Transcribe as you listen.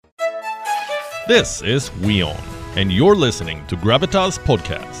This is WION, and you're listening to Gravitas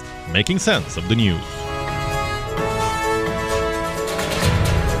podcast, making sense of the news.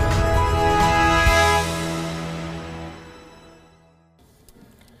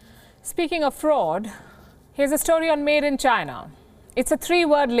 Speaking of fraud, here's a story on Made in China. It's a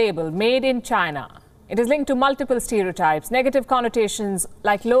three-word label, Made in China. It is linked to multiple stereotypes, negative connotations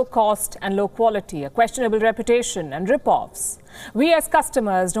like low cost and low quality, a questionable reputation and rip-offs. We as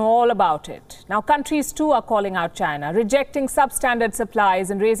customers know all about it. Now countries too are calling out China, rejecting substandard supplies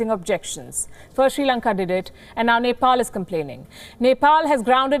and raising objections. First Sri Lanka did it, and now Nepal is complaining. Nepal has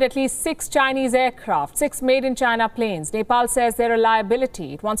grounded at least 6 Chinese aircraft, 6 made-in-China planes. Nepal says they're a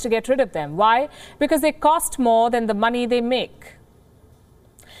liability. It wants to get rid of them. Why? Because they cost more than the money they make.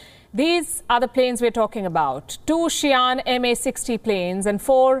 These are the planes we're talking about. 2 Xi'an Ma-60 planes and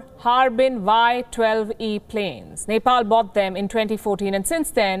 4 Harbin Y-12E planes. Nepal bought them in 2014, and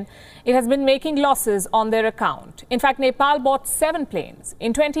since then, it has been making losses on their account. In fact, Nepal bought 7 planes.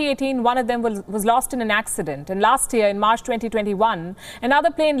 In 2018, one of them was lost in an accident. And last year, in March 2021, another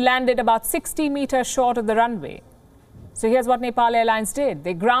plane landed about 60 meters short of the runway. So here's what Nepal Airlines did.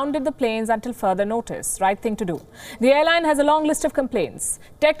 They grounded the planes until further notice. Right thing to do. The airline has a long list of complaints.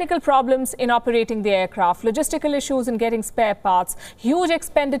 Technical problems in operating the aircraft, logistical issues in getting spare parts, huge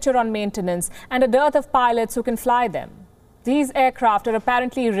expenditure on maintenance, and a dearth of pilots who can fly them. These aircraft are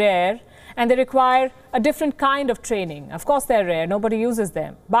apparently rare, and they require a different kind of training. Of course they're rare. Nobody uses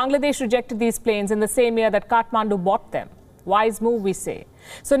them. Bangladesh rejected these planes in the same year that Kathmandu bought them. Wise move, we say.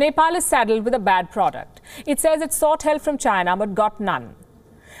 So Nepal is saddled with a bad product. It says it sought help from China but got none.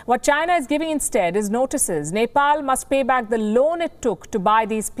 What China is giving instead is notices. Nepal must pay back the loan it took to buy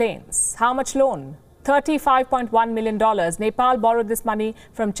these planes. How much loan? $35.1 million. Nepal borrowed this money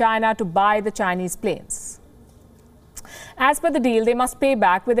from China to buy the Chinese planes. As per the deal, they must pay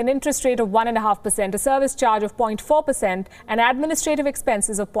back with an interest rate of 1.5%, a service charge of 0.4%, and administrative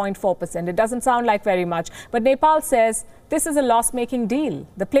expenses of 0.4%. It doesn't sound like very much, but Nepal says this is a loss-making deal.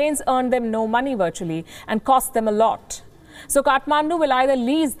 The planes earned them no money virtually and cost them a lot. So Kathmandu will either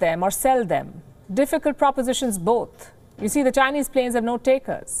lease them or sell them. Difficult propositions both. You see, the Chinese planes have no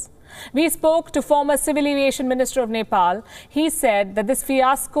takers. We spoke to former Civil Aviation Minister of Nepal. He said that this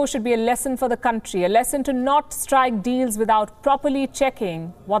fiasco should be a lesson for the country, a lesson to not strike deals without properly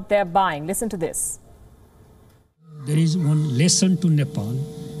checking what they're buying. Listen to this. There is one lesson to Nepal.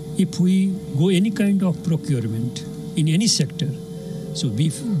 If we go any kind of procurement in any sector, so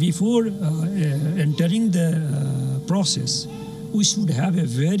before entering the process, we should have a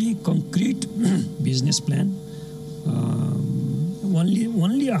very concrete business plan.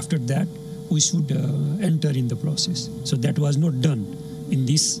 Only after that we should enter in the process. So that was not done in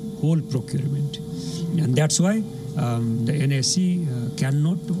this whole procurement, and that's why the NSC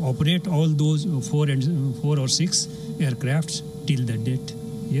cannot operate all those 4 or 6 aircrafts till the date.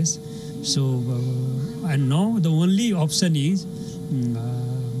 Yes. So and now the only option is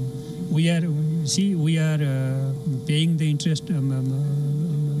we are paying the interest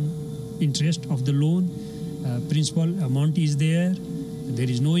of the loan. Principal amount is there. There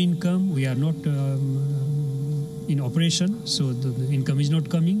is no income. We are not in operation, so the income is not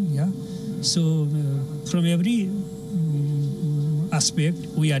coming. Yeah. So from every aspect,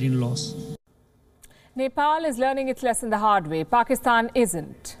 we are in loss. Nepal is learning its lesson the hard way. Pakistan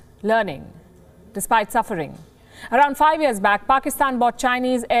isn't learning, despite suffering. Around 5 years back, Pakistan bought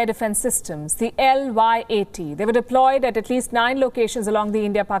Chinese air defense systems, the LY-80. They were deployed at least 9 locations along the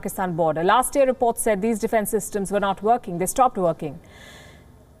India-Pakistan border. Last year, reports said these defense systems were not working. They stopped working.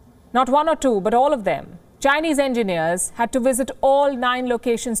 Not 1 or 2, but all of them. Chinese engineers had to visit all 9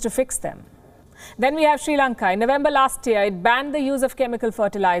 locations to fix them. Then we have Sri Lanka. In November last year, it banned the use of chemical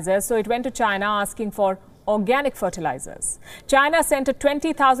fertilizers, so it went to China asking for organic fertilizers. China sent a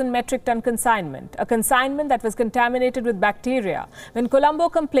 20,000 metric ton consignment, a consignment that was contaminated with bacteria. When Colombo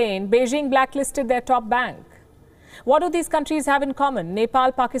complained, Beijing blacklisted their top bank. What do these countries have in common?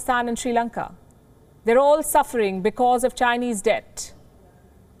 Nepal, Pakistan and Sri Lanka. They're all suffering because of Chinese debt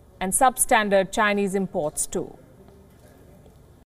and substandard Chinese imports too.